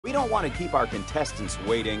We don't want to keep our contestants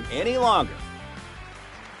waiting any longer.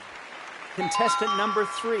 Contestant number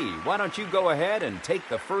 3, why don't you go ahead and take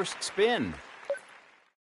the first spin?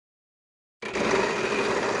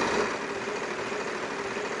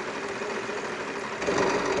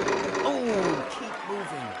 Oh, keep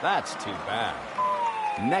moving. That's too bad.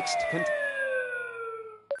 Next contestant.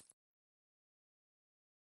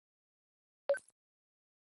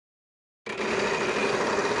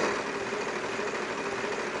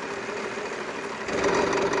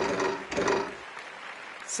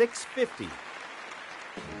 $6.50.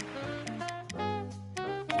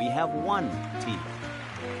 We have 1 T.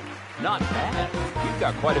 Not bad. You've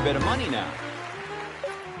got quite a bit of money now.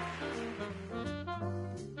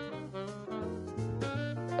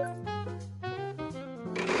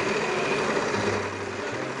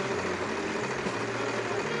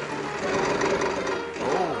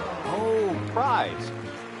 Oh, prize.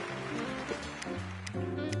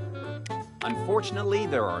 Unfortunately,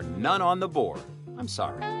 there are none on the board. I'm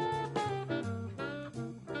sorry.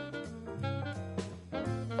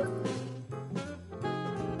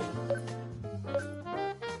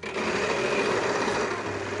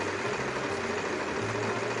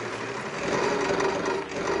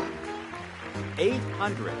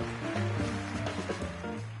 $800.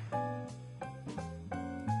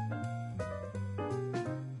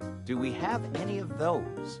 Do we have any of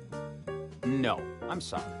those? No, I'm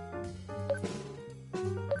sorry.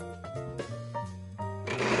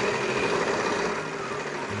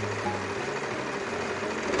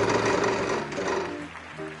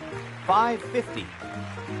 $5.50.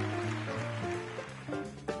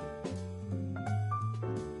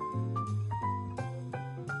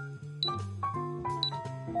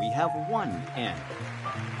 We have 1 N.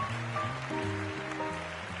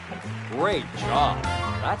 Great job.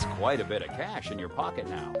 That's quite a bit of cash in your pocket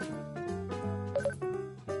now.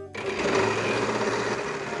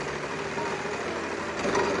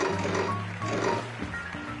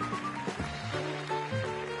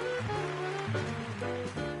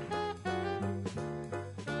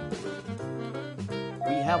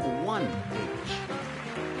 We have 1 H.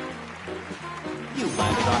 You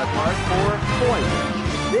landed on a card for Boy.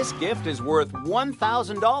 This gift is worth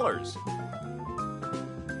 $1,000.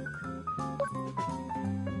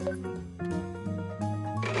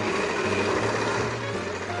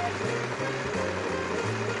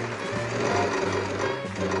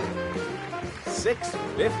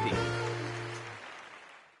 $6.50.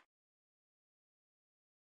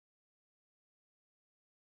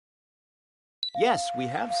 Yes, we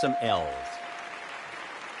have some L's.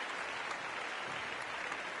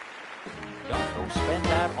 Don't go spend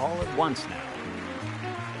that all at once now.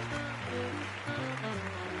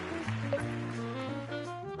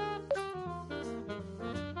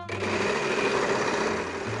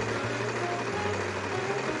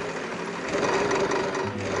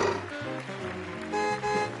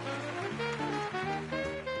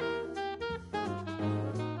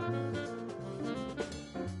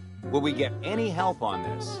 Will we get any help on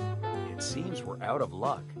this? It seems we're out of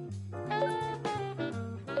luck.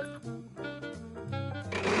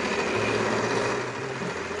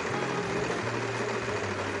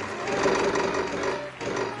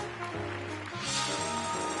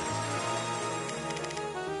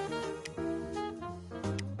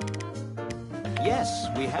 Yes,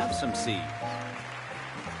 we have some C's.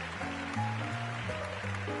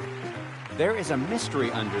 There is a mystery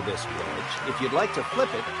under this wedge. If you'd like to flip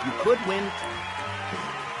it, you could win.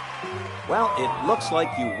 Well, it looks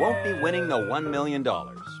like you won't be winning the $1 million,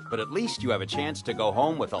 but at least you have a chance to go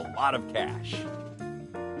home with a lot of cash.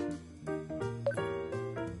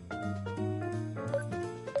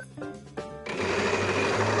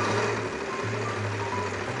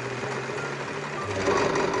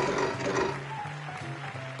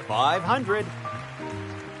 $500.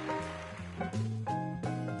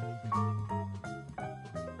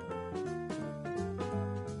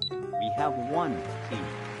 We have 1 T.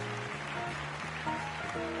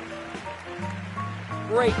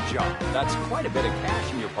 Great job. That's quite a bit of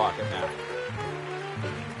cash in your pocket now.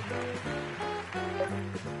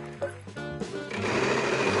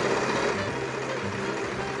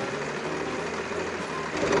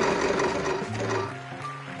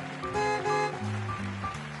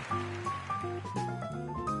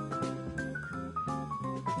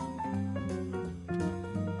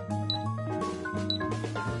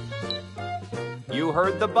 You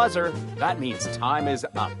heard the buzzer. That means time is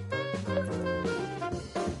up.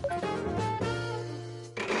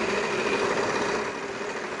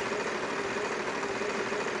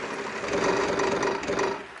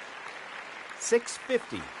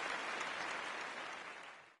 $6.50.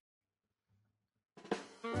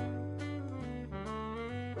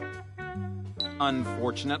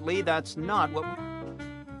 Unfortunately, that's not what...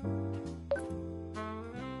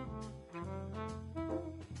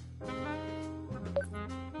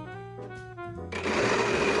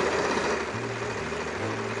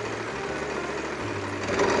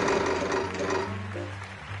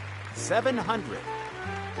 $700.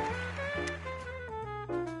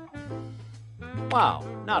 Wow,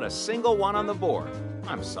 not a single one on the board.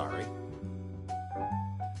 I'm sorry.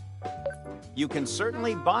 You can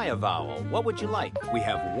certainly buy a vowel. What would you like? We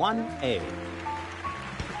have one A.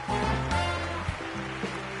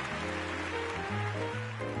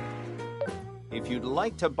 If you'd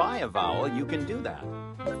like to buy a vowel, you can do that.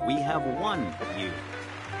 We have one U.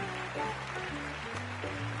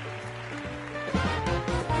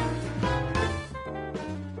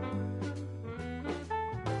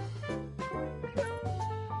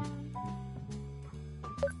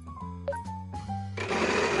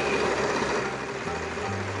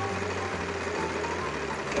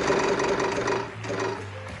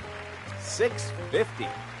 $650.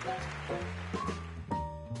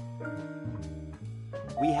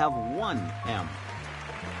 We have one M.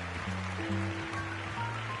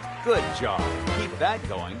 Good job. Keep that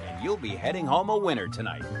going, and you'll be heading home a winner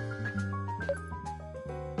tonight.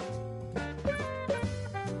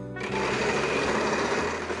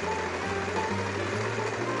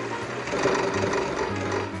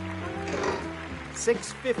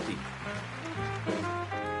 $650.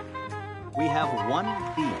 We have one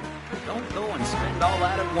B. Don't go and spend all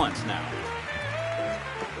that at once now.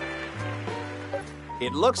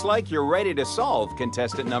 It looks like you're ready to solve,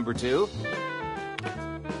 contestant number 2.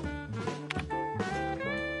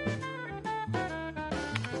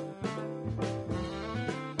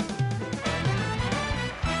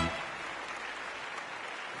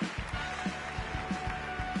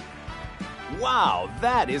 Wow,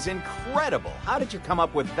 that is incredible. How did you come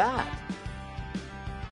up with that?